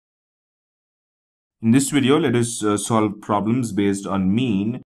In this video, let us solve problems based on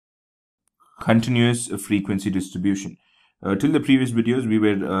mean continuous frequency distribution. Till the previous videos, we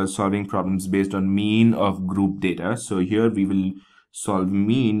were solving problems based on mean of group data. So here we will solve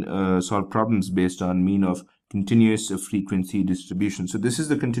problems based on mean of continuous frequency distribution. So this is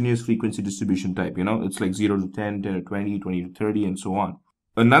the continuous frequency distribution type. It's like 0 to 10, 10 to 20, 20 to 30, and so on.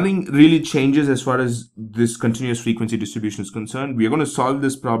 Nothing really changes as far as this continuous frequency distribution is concerned. We are going to solve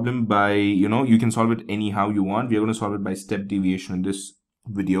this problem by, you can solve it anyhow you want. We are going to solve it by step deviation in this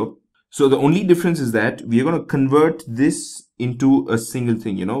video. So the only difference is that we are going to convert this into a single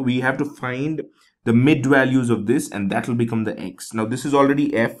thing. We have to find the mid values of this, and that will become the x. Now this is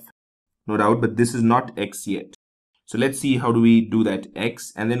already f, no doubt, but this is not x yet. So let's see how do we do that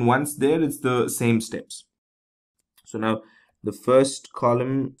x, and then once there, it's the same steps. So now the first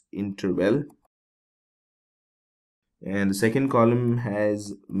column interval, and the second column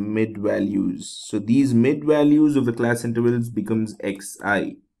has mid values. So these mid values of the class intervals becomes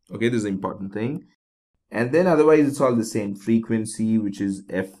xi. Okay, this is an important thing. And then otherwise it's all the same. Frequency, which is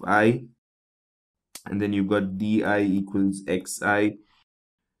fi, and then you've got di equals xi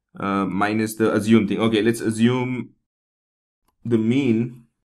minus the assumed thing. Okay, let's assume the mean.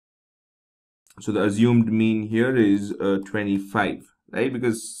 So the assumed mean here is 25, right?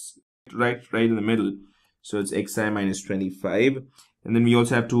 Because right in the middle. So it's xi minus 25. And then we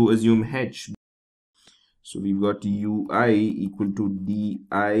also have to assume h. So we've got ui equal to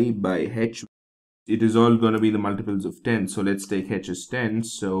di by h. It is all going to be the multiples of 10. So let's take h as 10.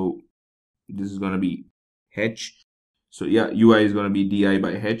 So this is going to be h. So yeah, ui is going to be di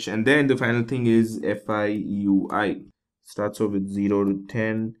by h. And then the final thing is fi ui. Starts off with 0 to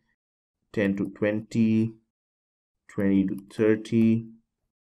 10. 10 to 20, 20 to 30,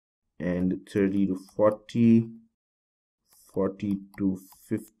 and 30 to 40, 40 to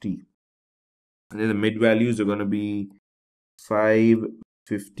 50. And then the mid values are going to be 5,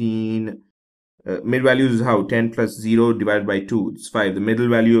 15. Mid values is how? 10 plus 0 divided by 2. It's 5. The middle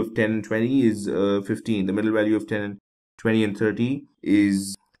value of 10 and 20 is 15. The middle value of 10, 20, and 30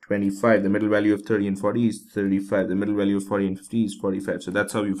 is 25. The middle value of 30 and 40 is 35. The middle value of 40 and 50 is 45. So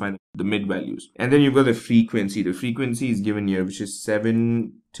that's how you find the mid values. And then you've got the frequency. The frequency is given here, which is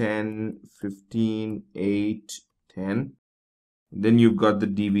 7, 10, 15, 8, 10. And then you've got the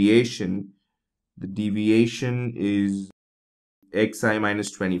deviation. The deviation is xi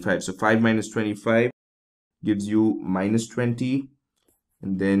minus 25. So 5 minus 25 gives you minus 20.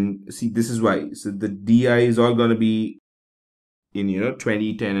 And then, see, this is why. So the di is all going to be in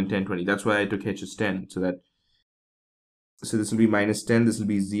 20, 10, and 10, 20. That's why I took h as 10. So this will be minus 10, this will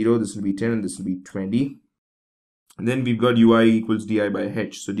be 0, this will be 10, and this will be 20. And then we've got ui equals di by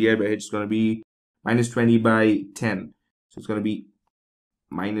h. So di by h is going to be minus 20 by 10. So it's going to be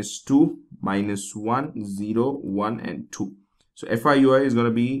minus 2, minus 1, 0, 1, and 2. So fi ui is going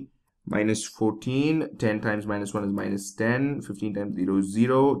to be minus 14. 10 times minus 1 is minus 10. 15 times 0 is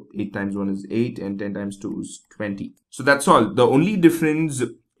 0. 8 times 1 is 8. And 10 times 2 is 20. So that's all. The only difference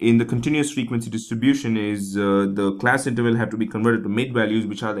in the continuous frequency distribution is the class interval have to be converted to mid values,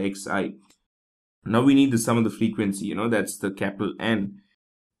 which are the xi. Now we need the sum of the frequency. That's the capital N.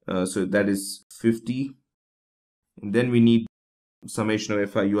 So that is 50. And then we need summation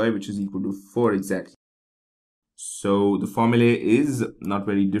of fi ui, which is equal to 4 exactly. So the formula is not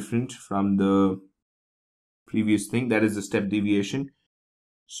very different from the previous thing. That is the step deviation.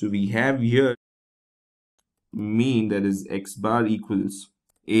 So we have here mean, that is x bar equals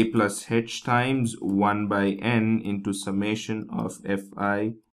a plus h times 1 by n into summation of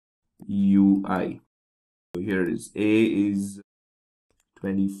fi ui. So here it is. A is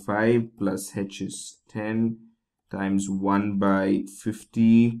 25 plus h is 10 times 1 by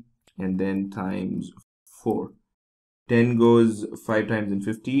 50 and then times 4. 10 goes 5 times in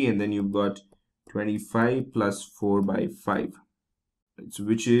 50, and then you've got 25 plus 4 by 5,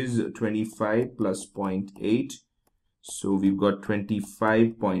 which is 25 plus 0.8. So we've got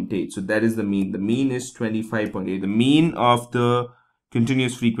 25.8. So that is the mean. The mean is 25.8. The mean of the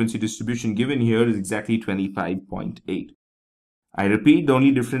continuous frequency distribution given here is exactly 25.8. I repeat, the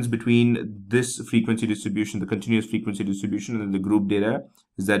only difference between this frequency distribution, the continuous frequency distribution, and the group data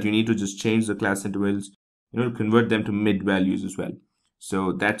is that you need to just change the class intervals, convert them to mid values as well.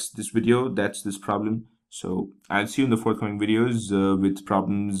 So that's this video, that's this problem. So I'll see you in the forthcoming videos with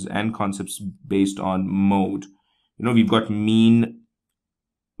problems and concepts based on mode. We've got mean,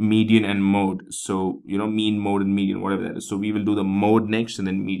 median, and mode. So, mean, mode, and median, whatever that is. So we will do the mode next, and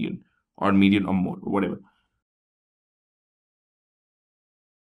then median or mode, or whatever.